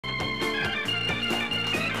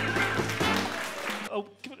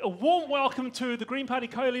give a warm welcome to the Green Party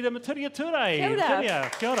co-leader, Matiria Ture. Kia ora.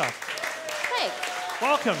 Matiria, kia ora. Thanks.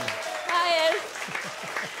 Welcome. Hi,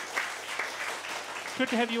 Good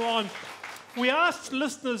to have you on. We asked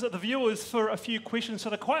listeners, the viewers, for a few questions, so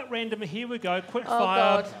they're quite random. Here we go, quick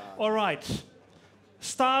fire. God. All right.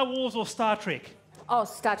 Star Wars or Star Trek? Oh,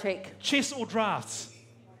 Star Trek. Chess or drafts?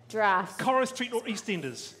 Draft. Corrie Street or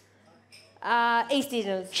EastEnders?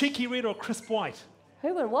 EastEnders. Cheeky red or crisp white?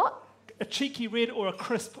 Who and what? A cheeky red or a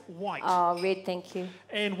crisp white? Oh, red, thank you.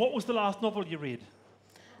 And what was the last novel you read?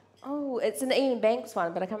 Oh, it's an Ian Banks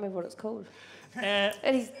one, but I can't remember what it's called.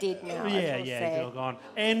 And he's dead now. Yeah, gone.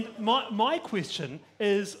 And my question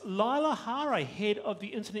is, Laila Harre, head of the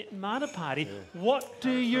Internet Mana Party, what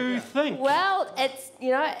do you think? Well, it's,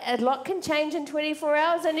 you know, a lot can change in 24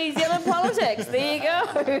 hours in New Zealand politics. There you go.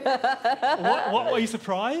 What, were you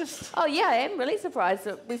surprised? Oh, yeah, I am really surprised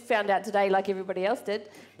that we found out today like everybody else did.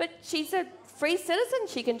 But she's a free citizen.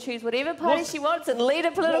 She can choose whatever party she wants and lead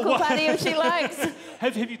a political party if she likes.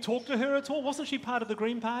 Have you talked to her at all? Wasn't she part of the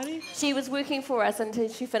Green Party? She was working for us until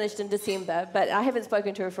she finished in December, but I haven't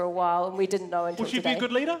spoken to her for a while and we didn't know until today. Would she be a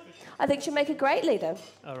good leader? I think she'll make a great leader.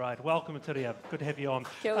 All right, welcome, Matiria. Good to have you on.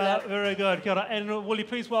 Kia ora. Very good. Kia ora. And will you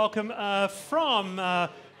please welcome from,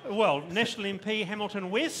 National MP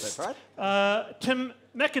Hamilton West, That's right. Tim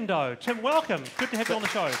McIndoe. Tim, welcome. Good to have you on the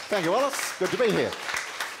show. Thank you, Wallace. Good to be here.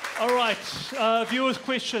 All right, viewers'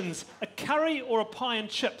 questions. A curry or a pie and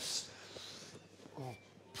chips? Oh,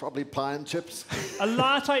 probably pie and chips. A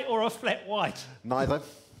latte or a flat white? Neither.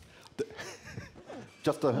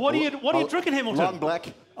 Just a. What are you drinking, Hamilton? Long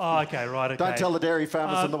black. Oh, okay, right, okay. Don't tell the dairy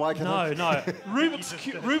farmers in the Waikato. No.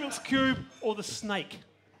 Rubik's Cube or the snake?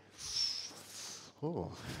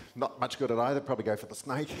 Oh, not much good at either. Probably go for the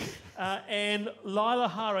snake. And Laila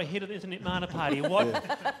Harre, head of the Internet Mana Party.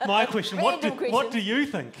 My question, what do you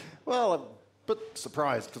think? Well, I'm a bit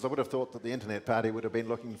surprised because I would have thought that the Internet Party would have been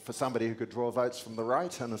looking for somebody who could draw votes from the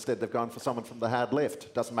right, and instead they've gone for someone from the hard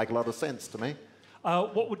left. Doesn't make a lot of sense to me.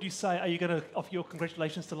 What would you say? Are you going to offer your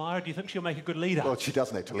congratulations to Laila? Do you think she'll make a good leader? Well, she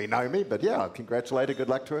doesn't actually know me, but yeah, I'll congratulate her. Good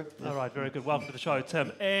luck to her. All right, very good. Welcome to the show,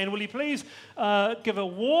 Tim. And will you please give a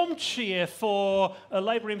warm cheer for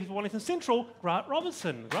Labour MP for Wellington Central, Grant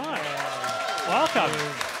Robertson. Right. Welcome.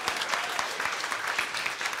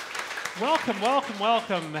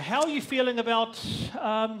 Welcome. How are you feeling about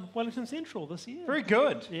Wellington Central this year? Very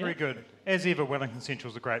good, very good. As ever, Wellington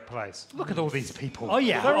Central's a great place. Look at all these people. Oh,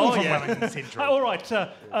 yeah. They're all from Wellington Central. All right.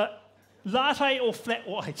 Latte or flat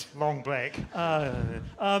white? Long black.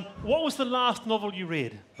 What was the last novel you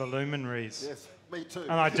read? The Luminaries. Yes, me too.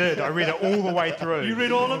 And I did. I read it all the way through. You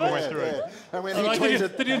read all of it? All the way through. Yeah. And when he Right,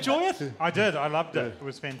 tweeted... did you enjoy it? I did. I loved it. It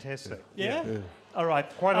was fantastic. Yeah? All right.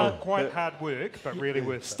 Quite hard work, but really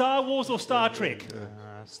worth it. Star Wars or Star Trek?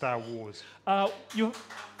 Star Wars.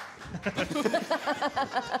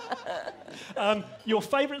 Your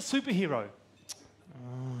favourite superhero?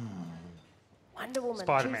 Wonder Woman.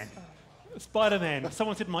 Spider-Man. Spider-Man.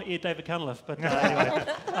 Someone said in my ear David Cunliffe, but anyway.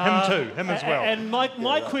 Him too. Him as well. And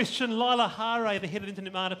my question, Laila Harre, the head of the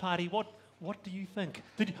Internet Mana Party, what do you think?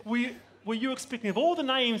 Were you expecting, of all the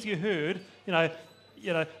names you heard, you know,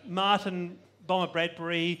 Martin Bomber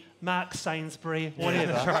Bradbury, Mark Sainsbury,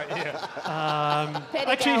 whatever. That's right, yeah.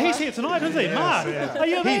 Actually, he's here tonight, isn't he? Mark, are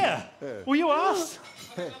you there? Were you asked?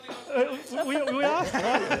 Were you asked?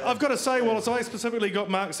 I've got to say, Wallace, I specifically got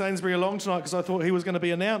Mark Sainsbury along tonight because I thought he was going to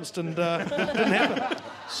be announced and didn't happen.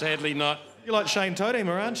 Sadly not. You're like Shane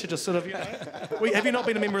Totemer, aren't you? Just sort of, you know. Have you not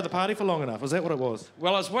been a member of the party for long enough? Is that what it was?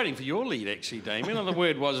 Well, I was waiting for your lead, actually, Damien, and the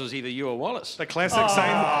word was either you or Wallace. The classic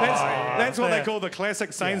that's what they call the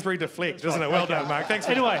classic Sainsbury deflect, isn't it? Well done, Mark. Thanks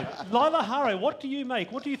for... Anyway, Laila Harre, what do you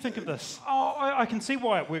make? What do you think of this? Oh, I can see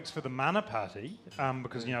why it works for the Mana Party,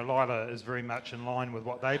 because, you know, Laila is very much in line with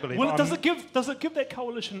what they believe. Well, does it give that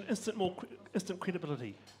coalition instant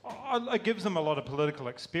credibility? It gives them a lot of political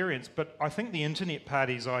experience, but I think the Internet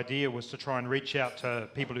Party's idea was to try and reach out to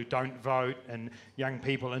people who don't vote and young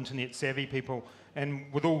people, internet savvy people. And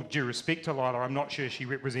with all due respect to Laila, I'm not sure she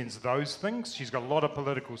represents those things. She's got a lot of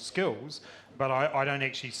political skills, but I don't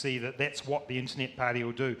actually see that that's what the Internet Party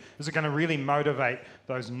will do. Is it going to really motivate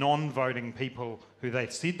those non-voting people who they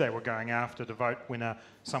said they were going after to vote when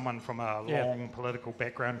someone from a long political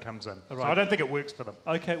background comes in? Right. So I don't think it works for them.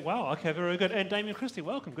 Okay, wow, okay, very good. And Damien Christie,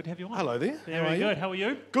 welcome. Good to have you on. Hello there. Very good. How are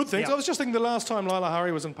you? Good, thanks. Yeah. I was just thinking the last time Laila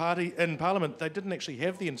Harre was in Parliament, they didn't actually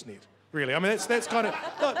have the internet. Really, I mean that's kind of.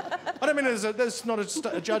 Look, I don't mean that's not a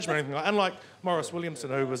judgment or anything. Like, unlike Morris Williamson,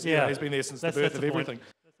 who was, you know, he's been there since the birth of everything.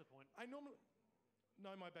 That's the point. I normally know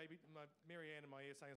my baby, my Mary Ann in my ear saying.